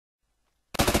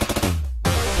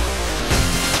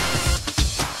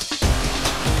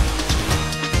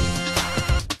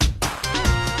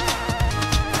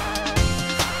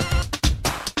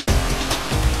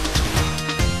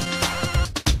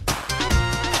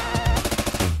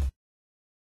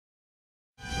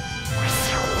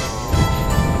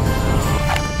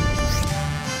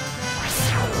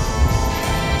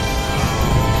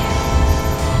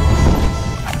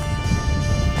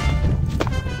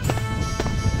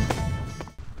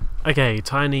Okay,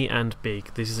 Tiny and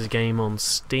Big. This is a game on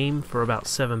Steam for about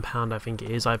 £7 I think it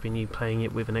is. I've been playing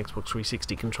it with an Xbox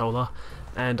 360 controller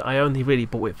and I only really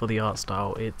bought it for the art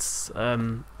style. It's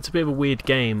a bit of a weird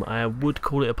game. I would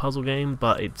call it a puzzle game,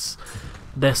 but it's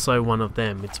less so one of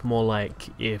them. It's more like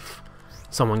if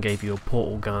someone gave you a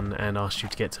portal gun and asked you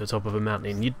to get to the top of a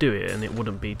mountain, you'd do it and it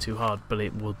wouldn't be too hard, but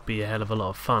it would be a hell of a lot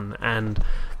of fun, and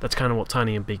that's kind of what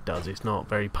Tiny and Big does. It's not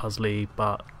very puzzly,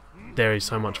 but there is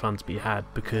so much fun to be had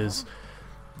because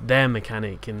their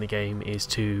mechanic in the game is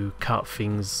to cut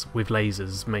things with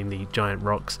lasers, mainly giant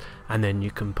rocks, and then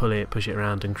you can push it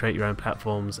around and create your own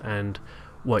platforms and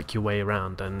work your way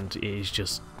around, and it is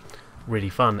just really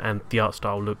fun, and the art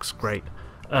style looks great.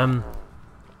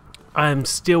 I'm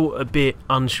still a bit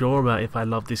unsure about if I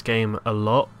love this game a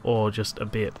lot or just a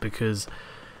bit, because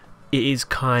it is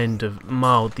kind of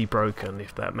mildly broken,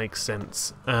 if that makes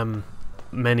sense.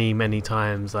 Many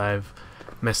times I've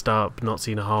messed up, not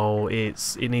seen a hole.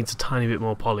 It needs a tiny bit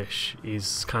more polish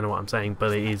is kind of what I'm saying,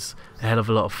 but it is a hell of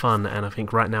a lot of fun, and I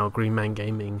think right now Green Man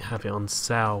Gaming have it on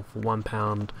sale for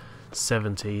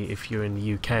 £1.70 if you're in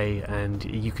the UK, and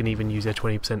you can even use their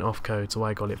 20% off code, so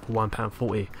I got it for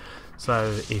 £1.40.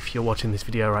 So if you're watching this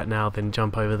video right now, then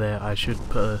jump over there. I should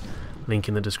put a link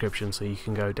in the description so you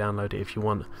can go download it if you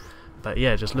want. But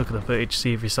yeah, just look at the footage,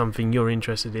 see if it's something you're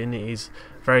interested in. It is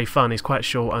very fun. It's quite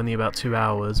short, only about 2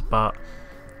 hours, but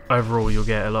overall you'll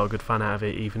get a lot of good fun out of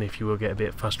it, even if you will get a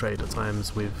bit frustrated at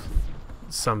times with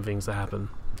some things that happen.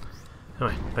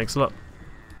 Anyway, thanks a lot.